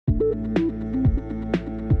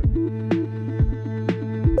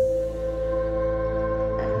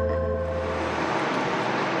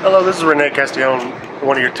Hello, this is Rene Castellon,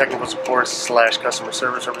 one of your technical support / customer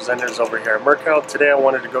service representatives over here at Murphy. Today I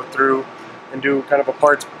wanted to go through and do kind of a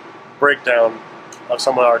parts breakdown of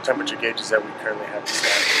some of our temperature gauges that we currently have in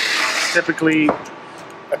stock. Typically,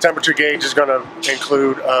 a temperature gauge is going to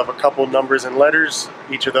include a couple numbers and letters.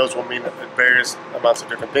 Each of those will mean various amounts of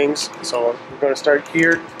different things. So we're going to start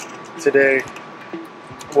here. Today,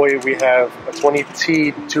 we have a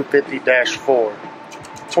 20T250-4.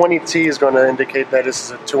 20T is going to indicate that this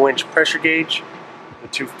is a 2-inch pressure gauge. The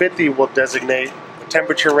 250 will designate the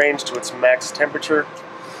temperature range to its max temperature.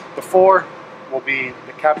 The 4 will be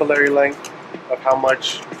the capillary length of how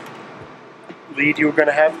much lead you're going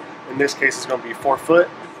to have. In this case, it's going to be 4 foot.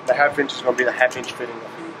 The 1/2 inch is going to be the 1/2 inch fitting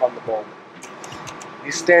on the bulb.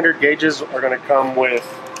 These standard gauges are going to come with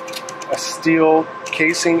a steel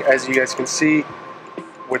casing, as you guys can see,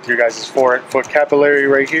 with your guys' 4-foot capillary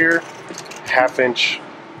right here, 1/2 inch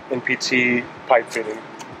NPT pipe fitting.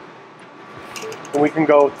 And we can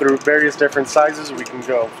go through various different sizes. We can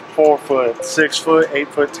go 4 foot, 6 foot, 8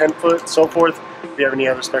 foot, 10 foot, so forth. If you have any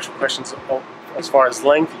other special questions as far as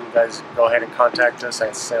length, you guys go ahead and contact us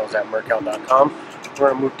at sales@murcal.com. We're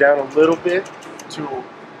going to move down a little bit to the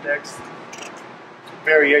next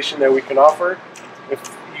variation that we can offer. If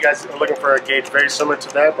you guys are looking for a gauge very similar to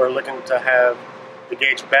that, but are looking to have the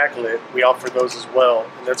gauge backlit, we offer those as well,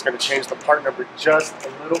 and that's going to change the part number just a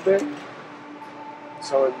little bit.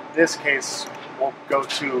 So in this case, we'll go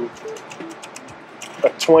to a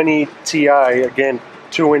 20 Ti, again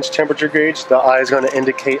 2-inch temperature gauge. The eye is going to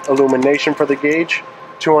indicate illumination for the gauge,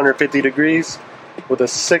 250 degrees, with a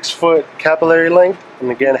 6-foot capillary length, and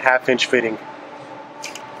again 1/2 inch fitting.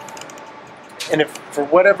 And if for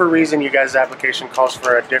whatever reason you guys' application calls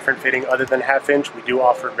for a different fitting other than 1/2 inch, we do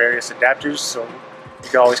offer various adapters, so you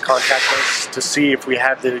can always contact us to see if we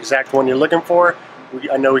have the exact one you're looking for.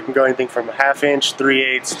 I know we can go anything from 1/2 inch,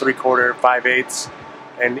 3/8, 3/4, 5/8,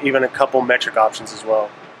 and even a couple metric options as well.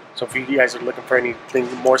 So if you guys are looking for anything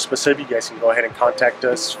more specific, you guys can go ahead and contact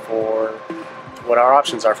us for what our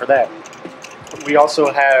options are for that. We also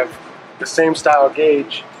have the same style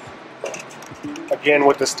gauge, again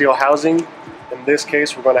with the steel housing. In this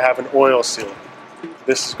case, we're going to have an oil seal.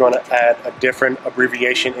 This is going to add a different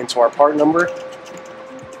abbreviation into our part number,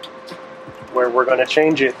 where we're going to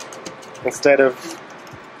change it. Instead of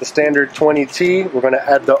the standard 20T, we're going to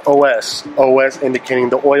add the OS. OS indicating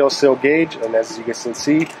the oil seal gauge, and as you guys can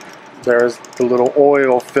see, there's the little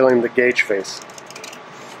oil filling the gauge face.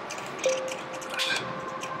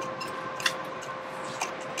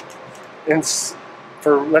 And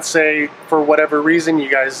let's say for whatever reason you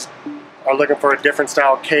guys are looking for a different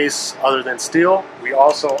style case other than steel, we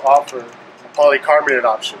also offer a polycarbonate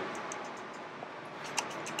option.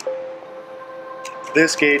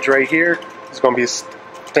 This gauge right here is going to be a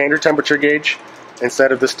standard temperature gauge.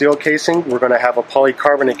 Instead of the steel casing, we're going to have a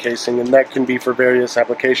polycarbonate casing, and that can be for various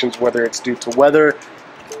applications, whether it's due to weather,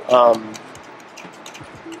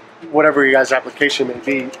 whatever your guys' application may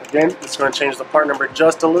be. Again, it's going to change the part number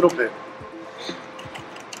just a little bit.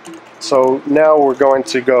 So now we're going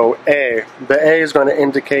to go A. The A is going to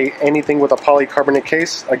indicate anything with a polycarbonate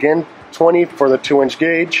case. Again, 20 for the 2-inch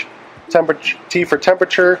gauge. T for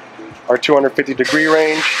temperature, our 250 degree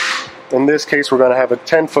range. In this case, we're going to have a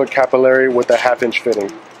 10-foot capillary with a 1/2 inch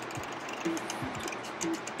fitting.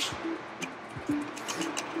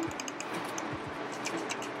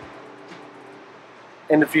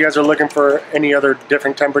 And if you guys are looking for any other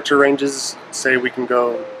different temperature ranges, say we can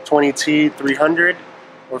go 20T 300,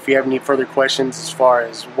 or if you have any further questions as far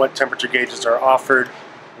as what temperature gauges are offered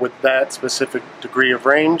with that specific degree of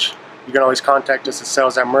range, you can always contact us at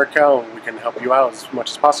sales@Murcal, and we can help you out as much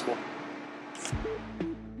as possible.